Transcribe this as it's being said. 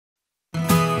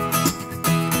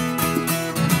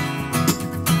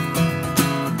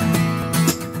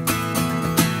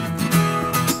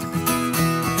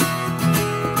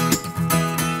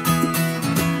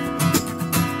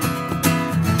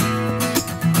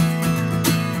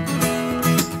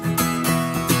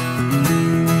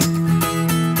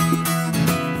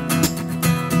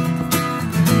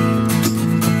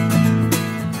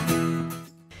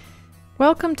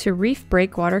Welcome to Reef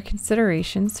Breakwater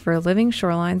Considerations for Living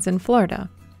Shorelines in Florida.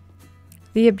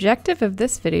 The objective of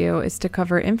this video is to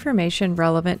cover information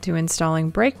relevant to installing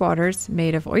breakwaters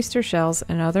made of oyster shells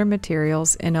and other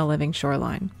materials in a living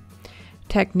shoreline.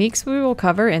 Techniques we will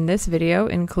cover in this video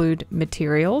include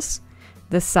materials,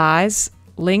 the size,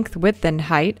 length, width, and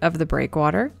height of the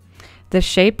breakwater, the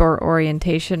shape or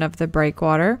orientation of the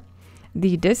breakwater,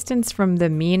 the distance from the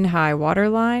mean high water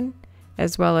line,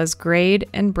 as well as grade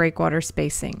and breakwater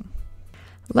spacing.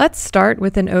 Let's start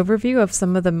with an overview of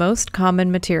some of the most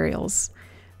common materials.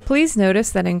 Please notice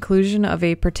that inclusion of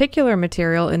a particular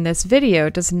material in this video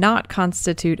does not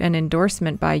constitute an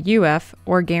endorsement by UF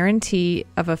or guarantee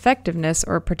of effectiveness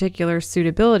or particular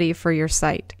suitability for your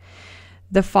site.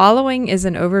 The following is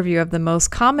an overview of the most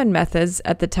common methods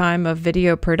at the time of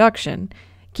video production.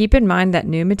 Keep in mind that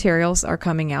new materials are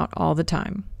coming out all the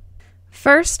time.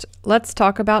 First, let's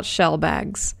talk about shell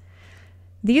bags.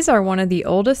 These are one of the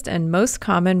oldest and most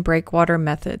common breakwater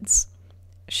methods.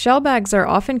 Shell bags are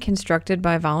often constructed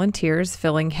by volunteers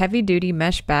filling heavy-duty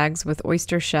mesh bags with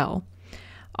oyster shell.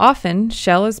 Often,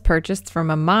 shell is purchased from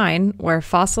a mine where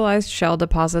fossilized shell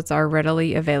deposits are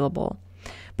readily available.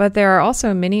 But there are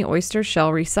also many oyster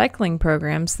shell recycling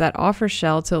programs that offer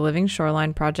shell to living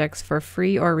shoreline projects for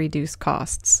free or reduced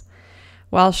costs.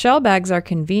 While shell bags are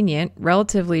convenient,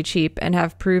 relatively cheap, and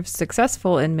have proved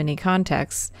successful in many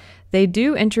contexts, they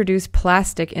do introduce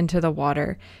plastic into the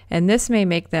water, and this may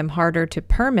make them harder to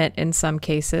permit in some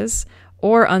cases,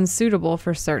 or unsuitable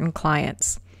for certain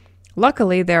clients.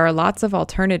 Luckily, there are lots of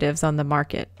alternatives on the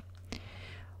market.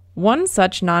 One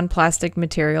such non-plastic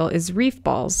material is reef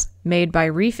balls, made by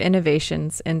Reef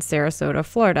Innovations in Sarasota,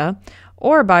 Florida,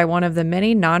 or by one of the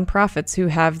many nonprofits who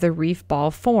have the reef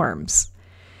ball forms.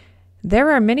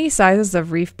 There are many sizes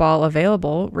of reef ball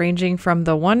available, ranging from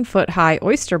the 1-foot-high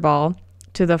oyster ball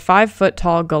to the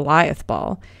 5-foot-tall Goliath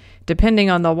ball, depending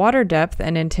on the water depth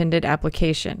and intended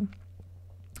application.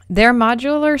 Their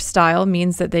modular style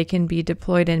means that they can be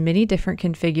deployed in many different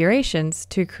configurations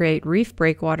to create reef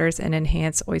breakwaters and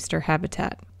enhance oyster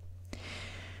habitat.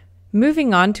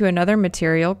 Moving on to another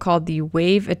material called the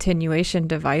Wave Attenuation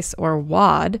Device, or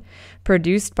WAD,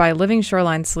 produced by Living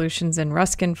Shoreline Solutions in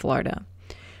Ruskin, Florida.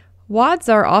 WADs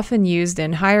are often used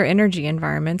in higher energy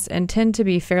environments and tend to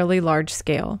be fairly large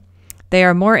scale. They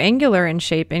are more angular in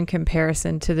shape in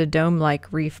comparison to the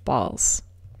dome-like reef balls.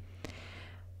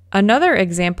 Another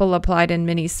example applied in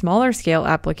many smaller scale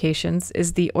applications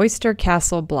is the Oyster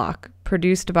Castle block,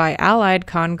 produced by Allied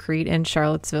Concrete in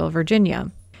Charlottesville, Virginia.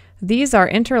 These are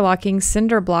interlocking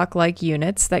cinder block-like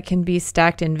units that can be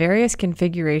stacked in various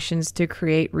configurations to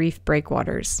create reef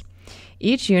breakwaters.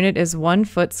 Each unit is 1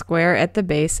 foot square at the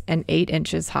base and 8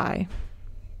 inches high.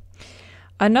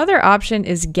 Another option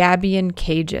is gabion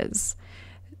cages.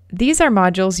 These are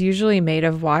modules usually made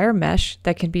of wire mesh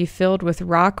that can be filled with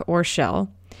rock or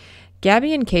shell.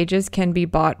 Gabion cages can be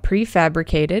bought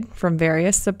prefabricated from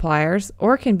various suppliers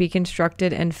or can be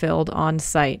constructed and filled on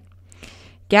site.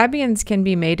 Gabions can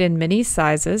be made in many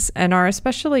sizes and are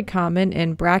especially common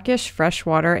in brackish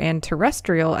freshwater and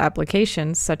terrestrial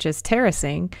applications such as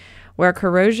terracing, where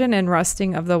corrosion and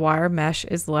rusting of the wire mesh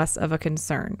is less of a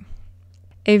concern.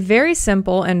 A very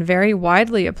simple and very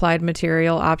widely applied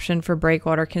material option for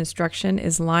breakwater construction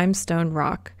is limestone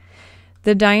rock.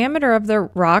 The diameter of the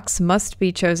rocks must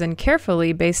be chosen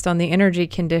carefully based on the energy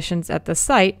conditions at the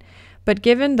site, but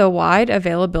given the wide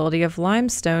availability of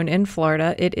limestone in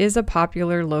Florida, it is a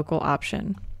popular local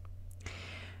option.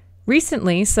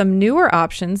 Recently, some newer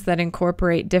options that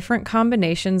incorporate different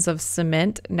combinations of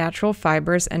cement, natural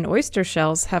fibers, and oyster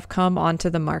shells have come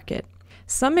onto the market.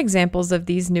 Some examples of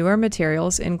these newer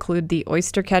materials include the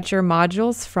oyster catcher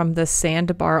modules from the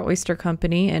Sandbar Oyster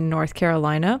Company in North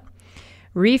Carolina,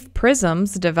 reef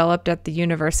prisms developed at the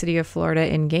University of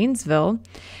Florida in Gainesville,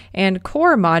 and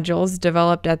core modules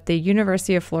developed at the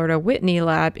University of Florida Whitney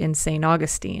Lab in St.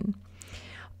 Augustine.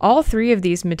 All three of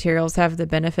these materials have the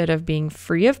benefit of being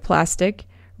free of plastic,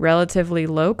 relatively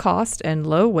low cost and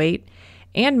low weight,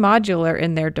 and modular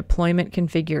in their deployment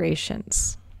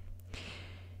configurations.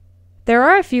 There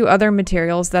are a few other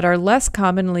materials that are less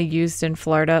commonly used in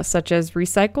Florida, such as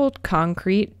recycled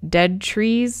concrete, dead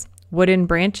trees, wooden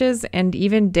branches, and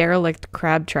even derelict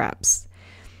crab traps.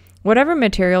 Whatever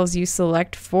materials you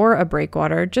select for a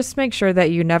breakwater, just make sure that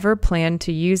you never plan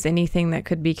to use anything that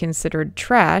could be considered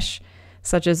trash,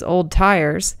 such as old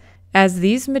tires, as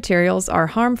these materials are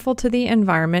harmful to the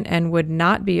environment and would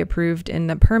not be approved in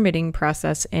the permitting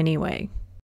process anyway.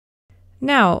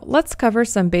 Now, let's cover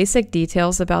some basic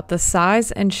details about the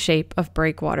size and shape of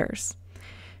breakwaters.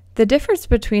 The difference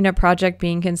between a project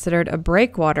being considered a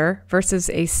breakwater versus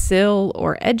a sill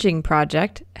or edging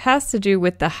project has to do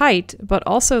with the height, but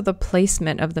also the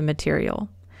placement of the material.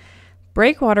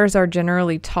 Breakwaters are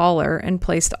generally taller and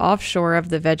placed offshore of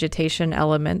the vegetation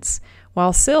elements,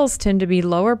 while sills tend to be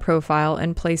lower profile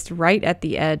and placed right at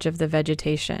the edge of the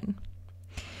vegetation.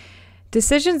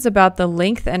 Decisions about the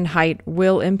length and height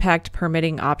will impact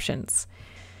permitting options.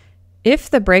 If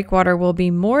the breakwater will be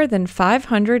more than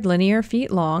 500 linear feet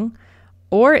long,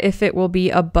 or if it will be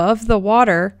above the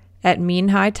water at mean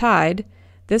high tide,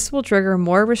 this will trigger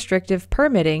more restrictive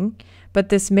permitting, but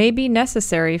this may be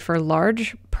necessary for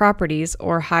large properties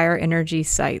or higher energy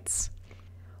sites.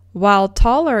 While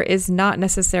taller is not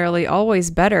necessarily always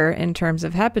better in terms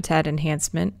of habitat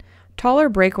enhancement, taller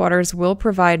breakwaters will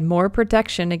provide more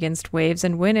protection against waves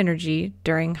and wind energy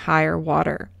during higher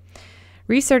water.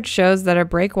 Research shows that a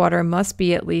breakwater must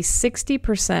be at least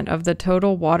 60% of the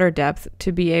total water depth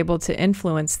to be able to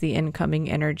influence the incoming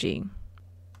energy.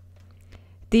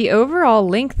 The overall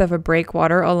length of a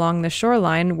breakwater along the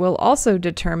shoreline will also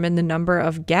determine the number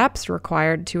of gaps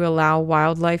required to allow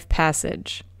wildlife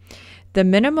passage. The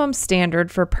minimum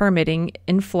standard for permitting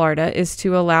in Florida is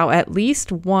to allow at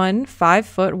least one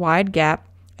 5-foot wide gap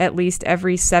at least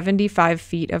every 75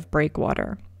 feet of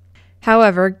breakwater.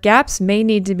 However, gaps may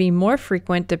need to be more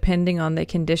frequent depending on the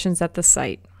conditions at the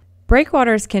site.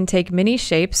 Breakwaters can take many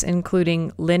shapes,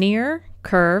 including linear,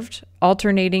 curved,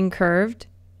 alternating curved,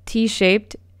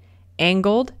 T-shaped,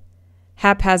 angled,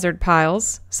 haphazard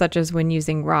piles, such as when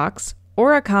using rocks,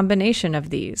 or a combination of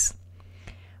these.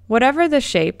 Whatever the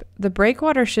shape, the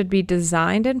breakwater should be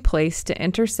designed and placed to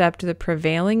intercept the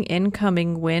prevailing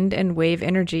incoming wind and wave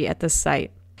energy at the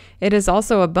site. It is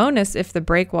also a bonus if the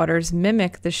breakwaters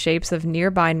mimic the shapes of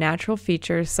nearby natural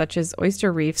features such as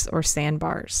oyster reefs or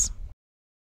sandbars.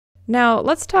 Now,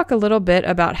 let's talk a little bit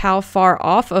about how far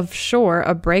off of shore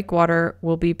a breakwater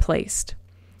will be placed.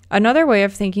 Another way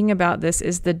of thinking about this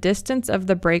is the distance of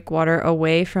the breakwater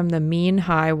away from the mean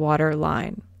high water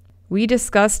line. We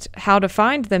discussed how to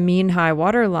find the mean high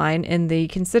water line in the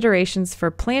Considerations for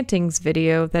Plantings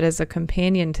video that is a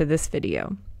companion to this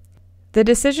video. The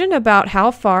decision about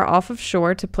how far off of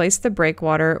shore to place the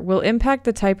breakwater will impact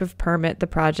the type of permit the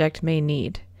project may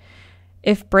need.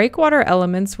 If breakwater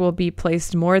elements will be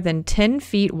placed more than 10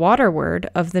 feet waterward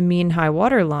of the mean high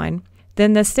water line,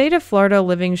 then the state of Florida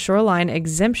living shoreline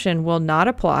exemption will not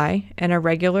apply and a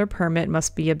regular permit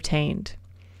must be obtained.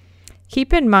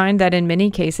 Keep in mind that in many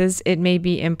cases it may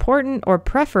be important or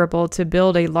preferable to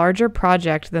build a larger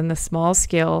project than the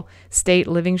small-scale state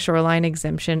living shoreline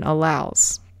exemption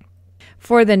allows.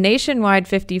 For the nationwide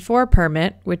 54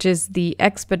 permit, which is the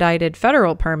expedited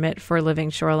federal permit for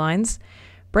living shorelines,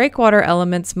 breakwater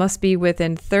elements must be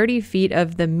within 30 feet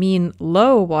of the mean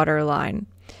low water line.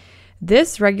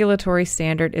 This regulatory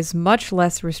standard is much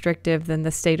less restrictive than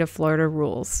the state of Florida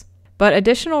rules, but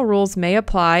additional rules may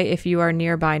apply if you are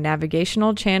nearby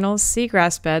navigational channels,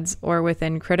 seagrass beds, or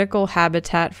within critical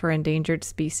habitat for endangered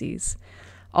species.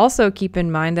 Also keep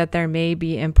in mind that there may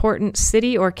be important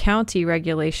city or county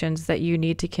regulations that you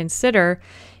need to consider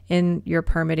in your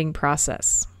permitting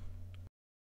process.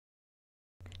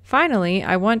 Finally,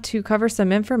 I want to cover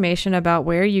some information about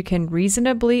where you can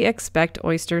reasonably expect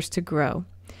oysters to grow.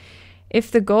 If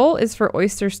the goal is for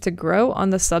oysters to grow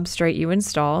on the substrate you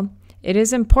install, it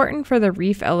is important for the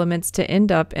reef elements to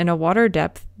end up in a water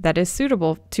depth that is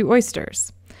suitable to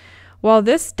oysters. While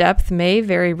this depth may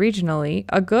vary regionally,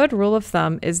 a good rule of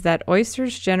thumb is that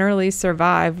oysters generally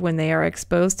survive when they are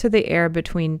exposed to the air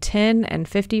between 10 and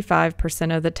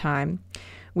 55% of the time,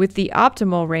 with the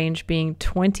optimal range being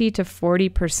 20 to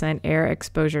 40% air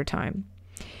exposure time.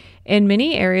 In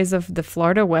many areas of the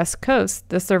Florida West Coast,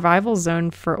 the survival zone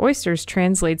for oysters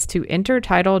translates to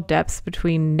intertidal depths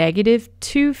between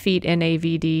 -2 feet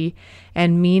NAVD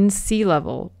and mean sea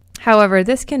level. However,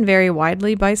 this can vary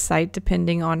widely by site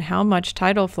depending on how much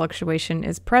tidal fluctuation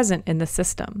is present in the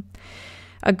system.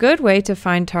 A good way to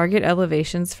find target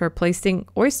elevations for placing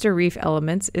oyster reef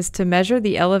elements is to measure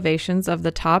the elevations of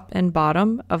the top and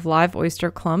bottom of live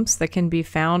oyster clumps that can be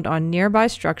found on nearby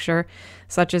structure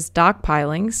such as dock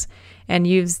pilings, and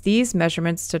use these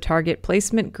measurements to target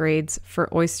placement grades for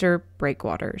oyster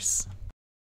breakwaters.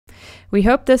 We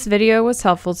hope this video was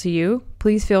helpful to you.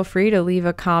 Please feel free to leave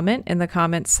a comment in the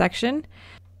comments section.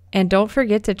 And don't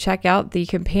forget to check out the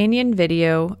companion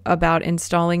video about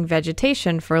installing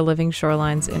vegetation for living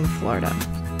shorelines in Florida.